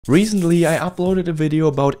Recently, I uploaded a video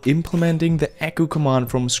about implementing the echo command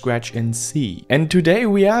from scratch in C. And today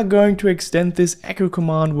we are going to extend this echo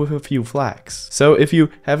command with a few flags. So if you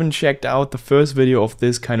haven't checked out the first video of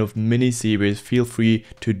this kind of mini series, feel free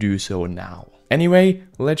to do so now. Anyway,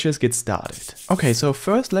 let's just get started. Okay, so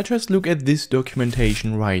first let's just look at this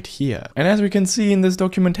documentation right here. And as we can see in this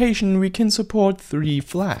documentation, we can support 3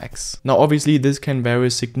 flags. Now obviously this can vary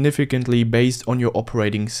significantly based on your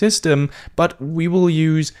operating system, but we will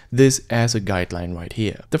use this as a guideline right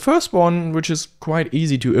here. The first one, which is quite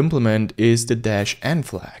easy to implement, is the -n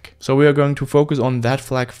flag. So we are going to focus on that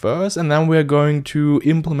flag first, and then we are going to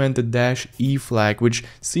implement the -e flag, which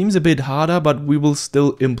seems a bit harder, but we will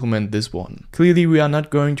still implement this one. Clearly, we are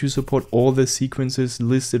not going to support all the sequences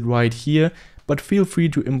listed right here, but feel free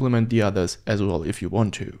to implement the others as well if you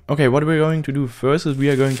want to. Okay, what we're going to do first is we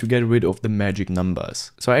are going to get rid of the magic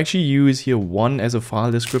numbers. So I actually use here 1 as a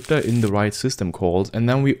file descriptor in the right system calls, and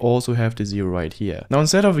then we also have the 0 right here. Now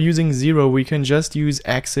instead of using 0, we can just use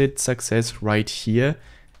exit success right here.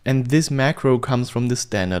 And this macro comes from the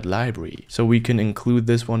standard library. So we can include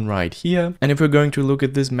this one right here. And if we're going to look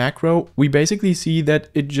at this macro, we basically see that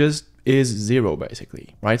it just is 0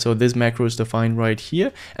 basically, right? So this macro is defined right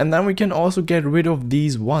here. And then we can also get rid of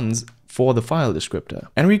these ones for the file descriptor.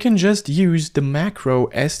 And we can just use the macro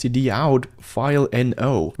stdout file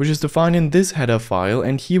no, which is defined in this header file.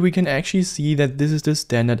 And here we can actually see that this is the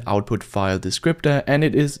standard output file descriptor and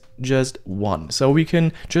it is just 1. So we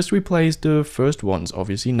can just replace the first ones,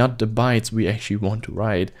 obviously not the bytes we actually want to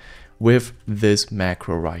write, with this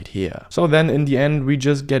macro right here. So then in the end, we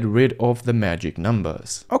just get rid of the magic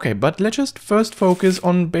numbers. Okay, but let's just first focus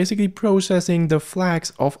on basically processing the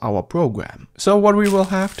flags of our program. So what we will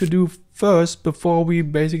have to do first, before we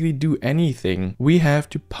basically do anything, we have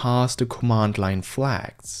to parse the command line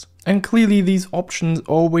flags. And clearly these options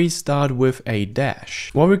always start with a dash.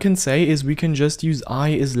 What we can say is we can just use I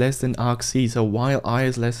is less than argc. So while I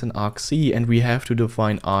is less than argc, and we have to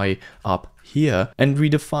define I up here, and we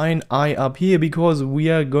define I up here because we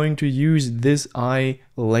are going to use this I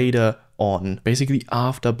later on, basically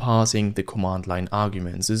after parsing the command line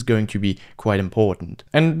arguments. This is going to be quite important.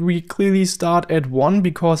 And we clearly start at 1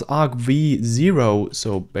 because argv 0,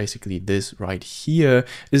 so basically this right here,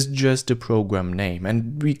 is just the program name,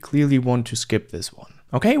 and we clearly want to skip this one.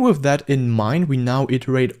 Okay, with that in mind, we now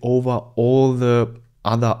iterate over all the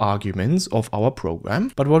other arguments of our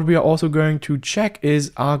program. But what we are also going to check is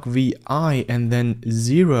argvi and then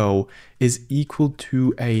 0 is equal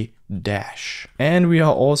to a dash. And we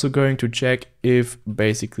are also going to check if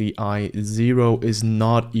basically I0 is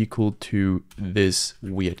not equal to this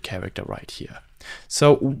weird character right here.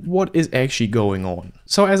 So what is actually going on?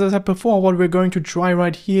 So as I said before, what we're going to try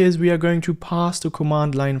right here is we are going to pass the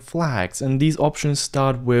command line flags, and these options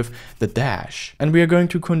start with the dash. And we are going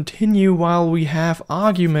to continue while we have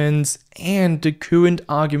arguments and the current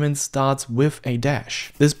argument starts with a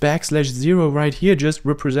dash. This \0 right here just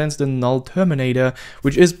represents the null terminator,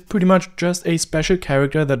 which is pretty much just a special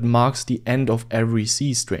character that marks the end of every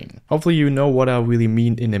C string. Hopefully you know what I really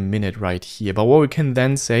mean in a minute right here, but what we can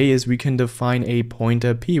then say is we can define a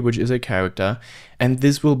pointer p, which is a character, and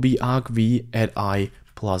this will be argv at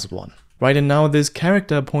I+1. Right, and now this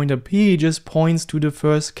character pointer p just points to the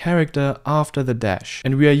first character after the dash.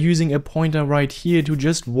 And we are using a pointer right here to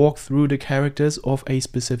just walk through the characters of a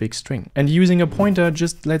specific string. And using a pointer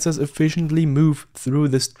just lets us efficiently move through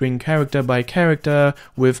the string character by character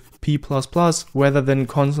with p++ rather than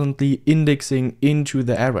constantly indexing into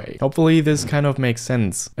the array. Hopefully this kind of makes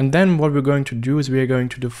sense. And then what we're going to do is we are going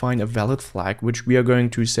to define a valid flag, which we are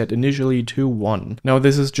going to set initially to 1. Now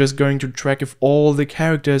this is just going to track if all the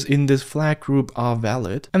characters in this flag group are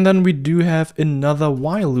valid. And then we do have another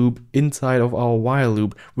while loop inside of our while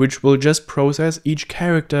loop, which will just process each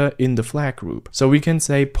character in the flag group. So we can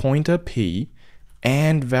say pointer p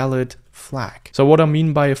and valid flag. So what I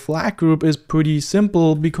mean by a flag group is pretty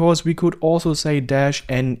simple, because we could also say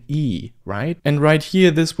 -ne, right? And right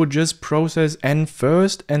here, this would just process n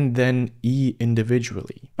first and then e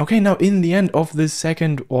individually. Okay, now in the end of this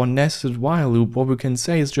second or nested while loop, what we can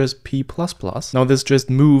say is just p++. Now this just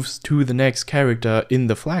moves to the next character in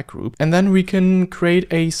the flag group. And then we can create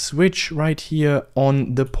a switch right here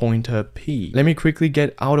on the pointer p. Let me quickly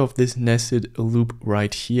get out of this nested loop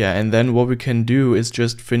right here. And then what we can do is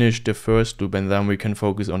just finish the first loop, and then we can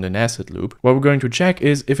focus on the nested loop. What we're going to check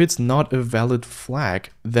is if it's not a valid flag,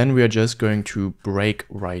 then we are just going to break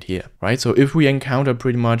right here, right? So if we encounter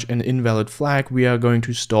pretty much an invalid flag, we are going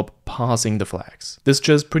to stop parsing the flags. This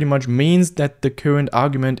just pretty much means that the current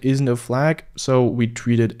argument isn't a flag, so we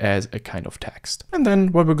treat it as a kind of text. And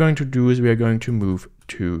then what we're going to do is we are going to move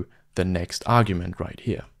to the next argument right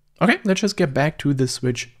here. Okay, let's just get back to the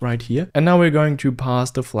switch right here. And now we're going to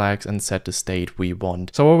pass the flags and set the state we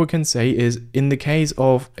want. So what we can say is, in the case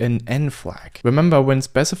of an N flag, remember when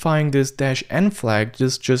specifying this -N flag,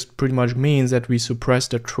 this just pretty much means that we suppress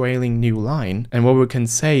the trailing new line. And what we can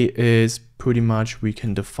say is pretty much we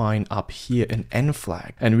can define up here an N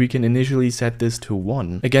flag, and we can initially set this to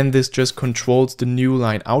 1. Again, this just controls the new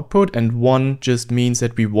line output, and 1 just means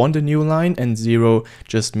that we want a new line, and 0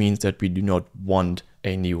 just means that we do not want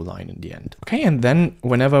a new line in the end. Okay, and then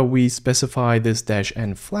whenever we specify this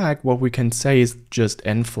 -N flag, what we can say is just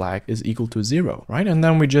N flag is equal to 0, right? And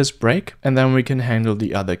then we just break, and then we can handle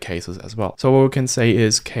the other cases as well. So what we can say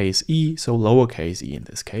is case E, so lowercase e in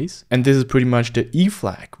this case. And this is pretty much the E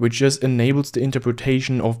flag, which just enables the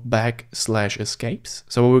interpretation of back/escapes.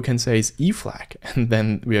 So what we can say is E flag, and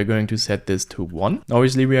then we are going to set this to 1.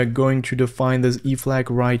 Obviously, we are going to define this E flag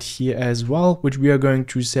right here as well, which we are going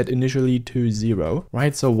to set initially to 0.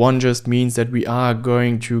 Right, so 1 just means that we are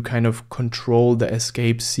going to kind of control the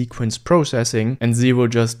escape sequence processing, and 0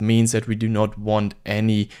 just means that we do not want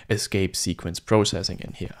any escape sequence processing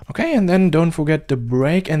in here. Okay, and then don't forget the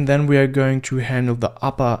break, and then we are going to handle the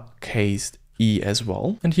uppercase E as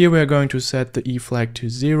well. And here we are going to set the E flag to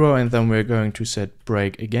 0, and then we're going to set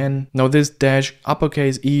break again. Now this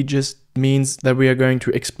 -uppercase E just means that we are going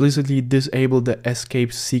to explicitly disable the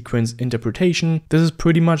escape sequence interpretation. This is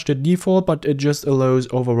pretty much the default, but it just allows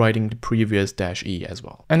overriding the previous -E as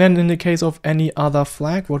well. And then in the case of any other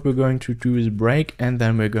flag, what we're going to do is break, and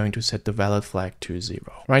then we're going to set the valid flag to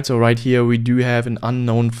 0. Right, so right here we do have an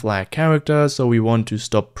unknown flag character, so we want to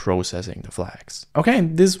stop processing the flags. Okay,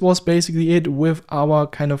 and this was basically it with our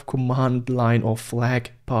kind of command line or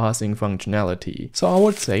flag parsing functionality. So I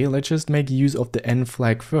would say let's just make use of the N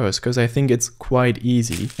flag first, because I think it's quite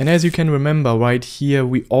easy. And as you can remember right here,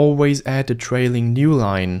 we always add the trailing new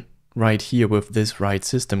line right here with this write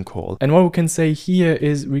system call. And what we can say here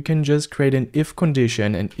is we can just create an if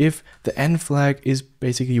condition, and if the N flag is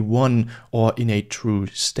basically 1 or in a true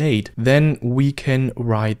state, then we can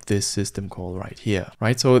write this system call right here,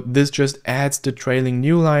 right? So this just adds the trailing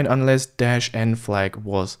new line unless -N flag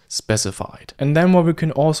was specified. And then what we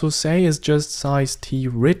can also say is just size t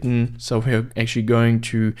written. So we're actually going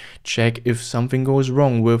to check if something goes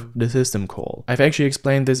wrong with the system call. I've actually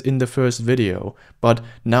explained this in the first video, but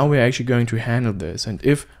now we're actually going to handle this. And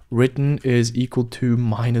if written is equal to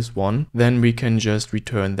 -1, then we can just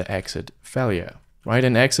return the exit failure. Right,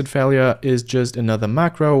 and exit failure is just another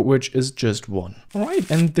macro, which is just 1. All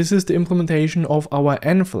right, and this is the implementation of our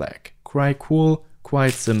N flag. Quite cool,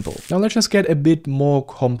 quite simple. Now let's just get a bit more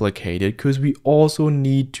complicated, because we also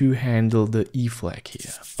need to handle the E flag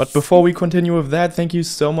here. But before we continue with that, thank you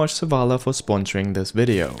so much Savala for sponsoring this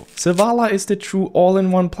video. Savala is the true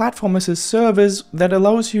all-in-one platform as a service that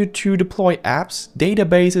allows you to deploy apps,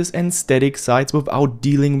 databases and static sites without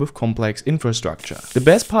dealing with complex infrastructure. The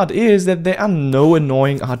best part is that there are no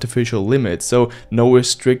annoying artificial limits, so no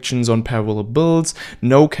restrictions on parallel builds,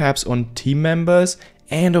 no caps on team members,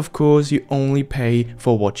 and of course you only pay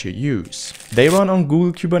for what you use. They run on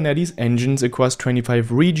Google Kubernetes engines across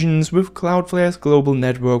 25 regions with Cloudflare's global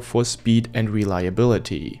network for speed and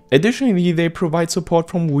reliability. Additionally, they provide support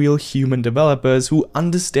from real human developers who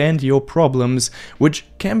understand your problems, which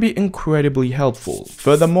can be incredibly helpful.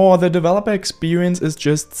 Furthermore, the developer experience is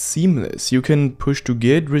just seamless. You can push to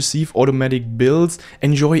Git, receive automatic builds,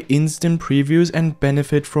 enjoy instant previews and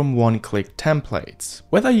benefit from one-click templates.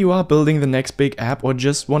 Whether you are building the next big app or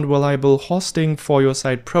just want reliable hosting for your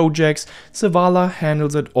side projects, Savala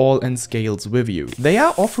handles it all and scales with you. They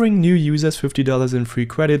are offering new users $50 in free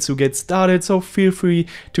credits to get started, so feel free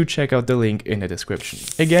to check out the link in the description.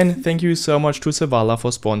 Again, thank you so much to Savala for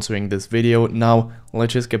sponsoring this video. Now,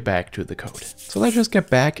 let's just get back to the code. So let's just get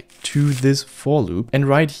back to this for loop, and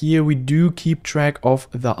right here we do keep track of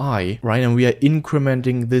the I, right? And we are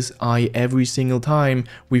incrementing this I every single time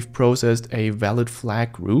we've processed a valid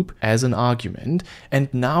flag group as an argument. And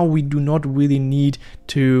now we do not really need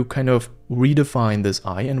to kind of redefine this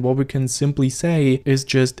I, and what we can simply say is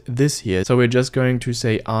just this here. So we're just going to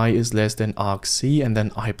say I is less than argc and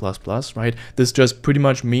then I++, right? This just pretty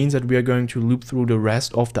much means that we are going to loop through the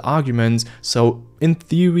rest of the arguments. So in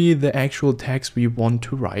theory, the actual text we want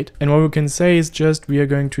to write. And what we can say is just we are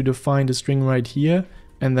going to define the string right here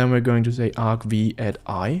and then we're going to say argv at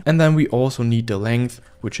I, and then we also need the length,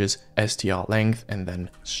 which is str length and then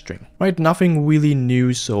string. Right, nothing really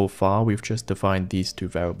new so far. We've just defined these two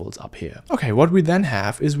variables up here. Okay, what we then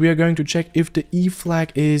have is we are going to check if the E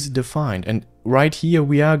flag is defined, and right here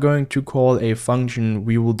we are going to call a function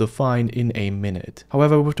we will define in a minute.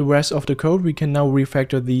 However, with the rest of the code, we can now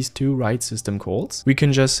refactor these two write system calls. We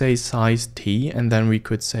can just say size t, and then we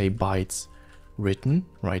could say bytes written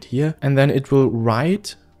right here, and then it will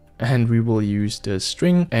write, and we will use the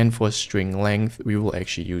string, and for string length we will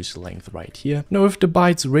actually use length right here. Now if the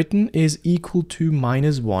bytes written is equal to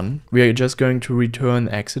 -1, we are just going to return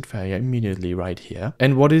exit failure immediately right here.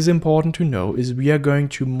 And what is important to know is we are going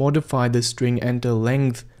to modify the string and the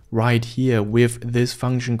length right here with this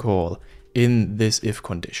function call in this if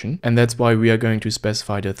condition, and that's why we are going to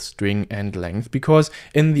specify the string and length, because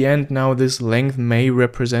in the end now this length may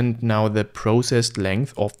represent now the processed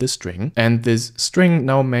length of the string, and this string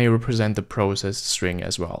now may represent the processed string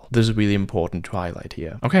as well. This is really important to highlight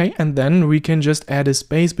here. Okay, and then we can just add a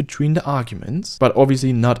space between the arguments, but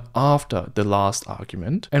obviously not after the last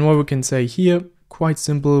argument. And what we can say here, quite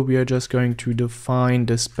simple, we are just going to define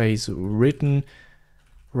the space written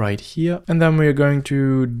right here, and then we're going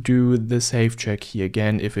to do the save check here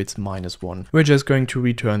again. If it's -1, we're just going to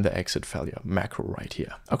return the exit failure macro right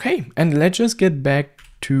here. Okay, and let's just get back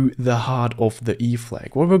to the heart of the E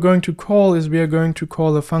flag. What we're going to call is we are going to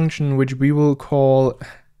call a function which we will call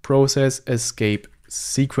process escape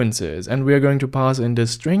sequences, and we are going to pass in the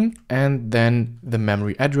string and then the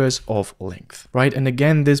memory address of length, right? And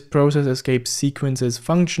again, this process escape sequences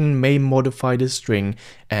function may modify the string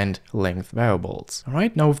and length variables. All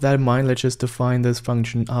right, now with that in mind, let's just define this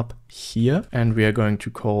function up here, and we are going to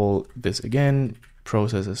call this again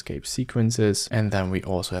process escape sequences, and then we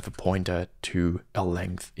also have a pointer to a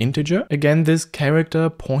length integer. Again, this character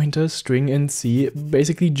pointer string in C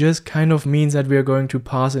basically just kind of means that we are going to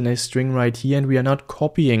pass in a string right here, and we are not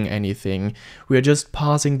copying anything. We are just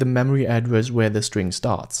passing the memory address where the string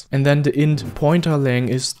starts. And then the int pointer lang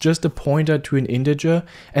is just a pointer to an integer,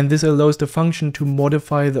 and this allows the function to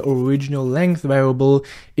modify the original length variable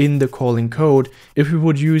in the calling code. If we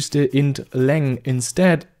would use the int lang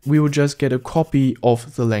instead, we would just get a copy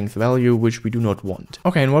of the length value, which we do not want.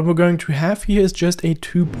 Okay, and what we're going to have here is just a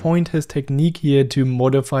two pointers technique here to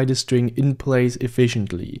modify the string in place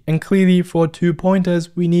efficiently. And clearly for two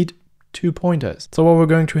pointers, we need 2 pointers. So what we're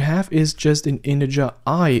going to have is just an integer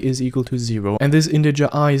I is equal to 0, and this integer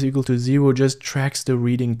I is equal to 0 just tracks the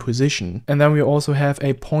reading position. And then we also have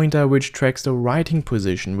a pointer which tracks the writing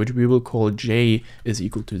position, which we will call j is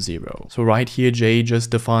equal to 0. So right here j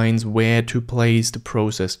just defines where to place the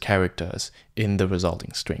processed characters in the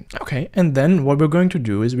resulting string. Okay, and then what we're going to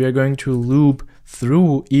do is we are going to loop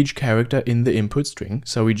through each character in the input string.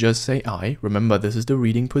 So we just say I, remember this is the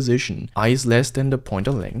reading position, I is less than the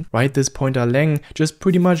pointer length, right? This pointer length just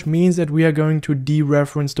pretty much means that we are going to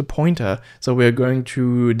dereference the pointer. So we are going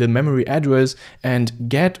to the memory address and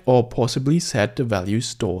get or possibly set the value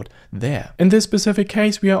stored there. In this specific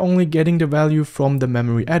case, we are only getting the value from the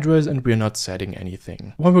memory address and we are not setting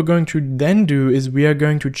anything. What we're going to then do is we are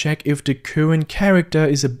going to check if the current character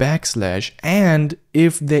is a backslash and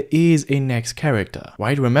if there is a next character,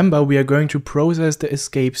 right? Remember, we are going to process the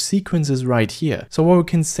escape sequences right here. So what we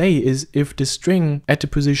can say is if the string at the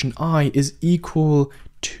position I is equal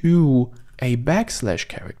to a backslash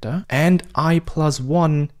character and I plus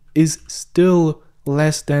 1 is still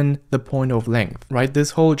less than the point of length, right?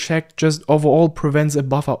 This whole check just overall prevents a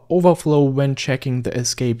buffer overflow when checking the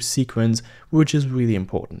escape sequence, which is really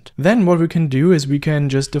important. Then what we can do is we can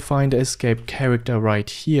just define the escape character right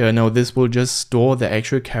here. Now this will just store the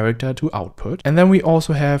actual character to output. And then we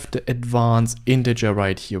also have the advanced integer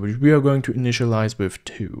right here, which we are going to initialize with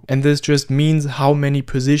 2. And this just means how many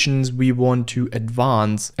positions we want to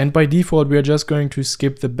advance. And by default, we are just going to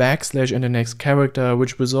skip the backslash and the next character,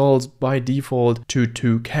 which results by default to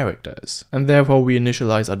 2 characters. And therefore we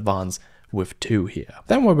initialize advance with 2 here.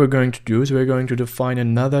 Then what we're going to do is we're going to define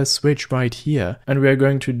another switch right here, and we're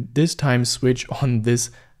going to this time switch on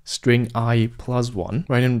this string I plus 1,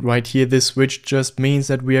 right? And right here this switch just means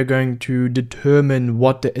that we are going to determine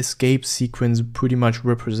what the escape sequence pretty much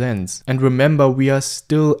represents. And remember, we are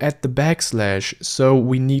still at the backslash, so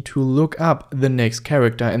we need to look up the next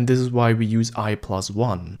character, and this is why we use I plus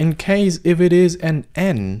 1. In case if it is an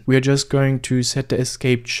n, we are just going to set the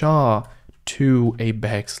escape char to a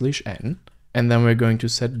backslash n, and then we're going to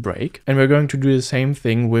set break, and we're going to do the same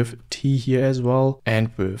thing with T here as well,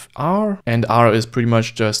 and with R, and R is pretty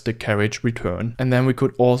much just the carriage return. And then we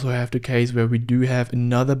could also have the case where we do have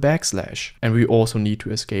another backslash, and we also need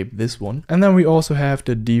to escape this one. And then we also have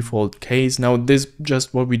the default case. Now this,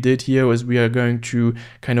 just what we did here is we are going to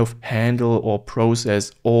kind of handle or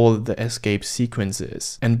process all the escape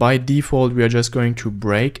sequences, and by default we are just going to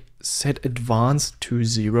break, set advanced to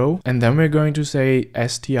 0, and then we're going to say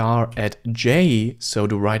str at j, so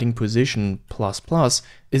the writing position ++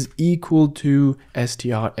 is equal to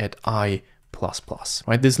str at I ++.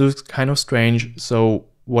 Right, this looks kind of strange, so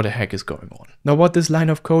what the heck is going on? Now what this line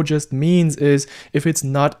of code just means is if it's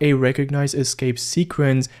not a recognized escape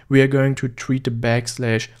sequence, we are going to treat the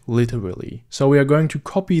backslash literally. So we are going to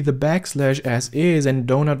copy the backslash as is and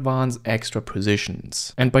don't advance extra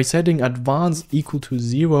positions. And by setting advance equal to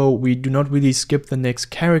 0, we do not really skip the next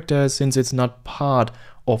character since it's not part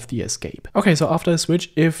of the escape. Okay, so after a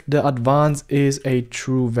switch, if the advance is a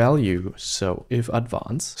true value, so if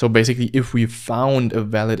advance, so basically if we found a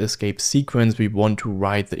valid escape sequence we want to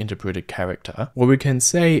write the interpreted character, what we can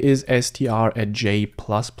say is str at j++,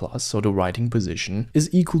 so the writing position, is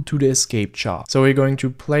equal to the escape char. So we're going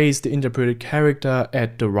to place the interpreted character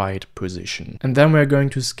at the right position. And then we're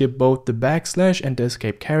going to skip both the backslash and the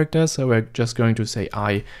escape character, so we're just going to say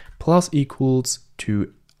I plus equals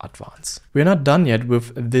to advance. We're not done yet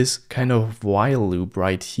with this kind of while loop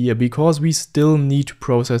right here because we still need to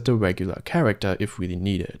process the regular character if we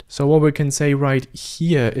need it. So what we can say right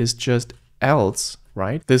here is just else,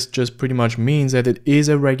 right? This just pretty much means that it is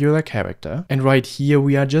a regular character, and right here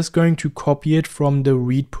we are just going to copy it from the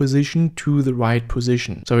read position to the write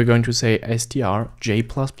position. So we're going to say str j++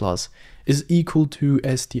 is equal to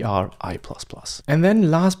str I++. And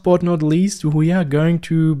then last but not least, we are going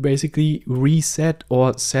to basically reset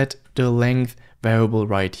or set the length variable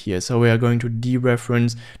right here. So we are going to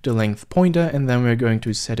dereference the length pointer, and then we're going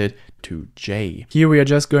to set it to j. Here we are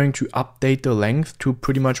just going to update the length to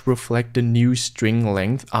pretty much reflect the new string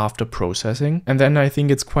length after processing. And then I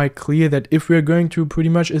think it's quite clear that if we're going to pretty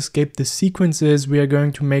much escape the sequences, we are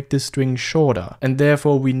going to make the string shorter, and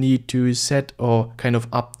therefore we need to set or kind of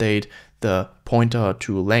update the pointer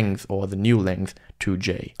to length or the new length to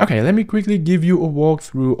j. Okay, let me quickly give you a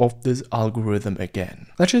walkthrough of this algorithm again.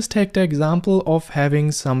 Let's just take the example of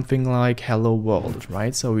having something like hello world,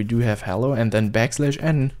 right? So we do have hello and then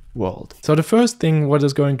 \n world. So the first thing what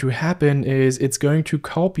is going to happen is it's going to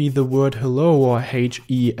copy the word hello or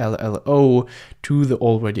hello to the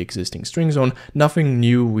already existing string zone. Nothing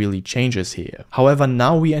new really changes here. However,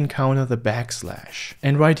 now we encounter the backslash.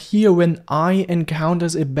 And right here, when I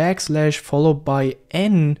encounters a backslash followed by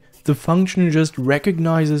n, the function just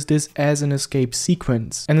recognizes this as an escape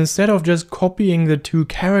sequence. And instead of just copying the two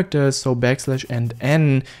characters, so \n and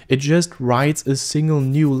n, it just writes a single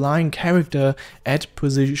new line character at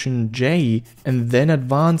position j and then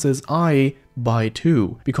advances I by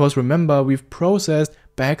 2. Because remember, we've processed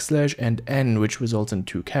 \n and n, which results in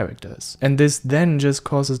 2 characters. And this then just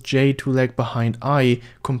causes j to lag behind I,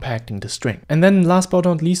 compacting the string. And then last but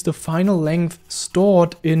not least, the final length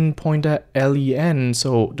stored in pointer len,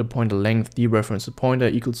 so the pointer length dereference to pointer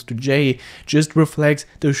equals to j, just reflects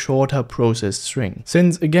the shorter processed string.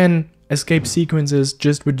 Since again, escape sequences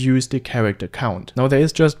just reduce the character count. Now there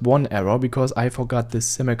is just one error because I forgot this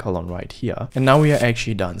semicolon right here. And now we are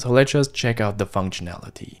actually done. So let's just check out the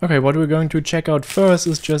functionality. Okay, what we're going to check out first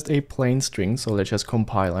is just a plain string. So let's just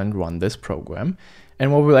compile and run this program.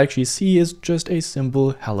 And what we'll actually see is just a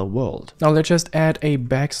simple hello world. Now let's just add a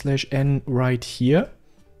 \n right here.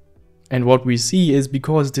 And what we see is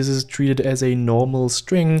because this is treated as a normal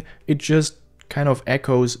string, it just kind of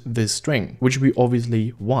echoes this string, which we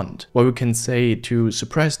obviously want. What we can say to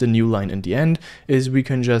suppress the new line in the end is we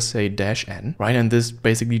can just say -n, right? And this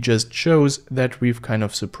basically just shows that we've kind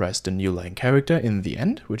of suppressed the new line character in the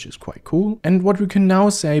end, which is quite cool. And what we can now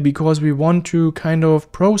say, because we want to kind of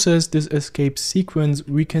process this escape sequence,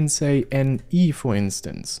 we can say ne, for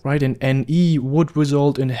instance, right? And ne would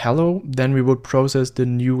result in hello, then we would process the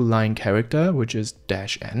new line character, which is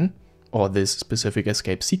 -n, or this specific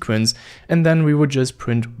escape sequence, and then we would just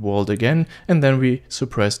print world again, and then we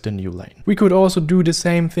suppress the new line. We could also do the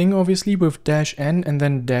same thing obviously with -n and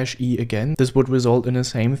then -e again. This would result in the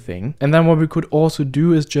same thing. And then what we could also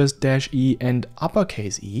do is just -e and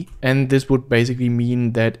uppercase E, and this would basically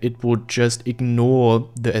mean that it would just ignore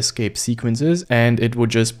the escape sequences and it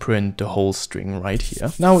would just print the whole string right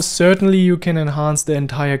here. Now certainly you can enhance the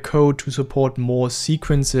entire code to support more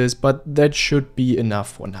sequences, but that should be enough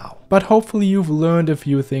for now. but hopefully you've learned a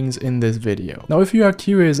few things in this video. Now if you are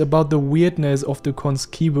curious about the weirdness of the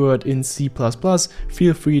const keyword in C++,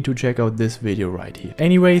 feel free to check out this video right here.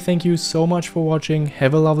 Anyway, thank you so much for watching,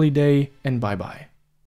 have a lovely day and bye bye.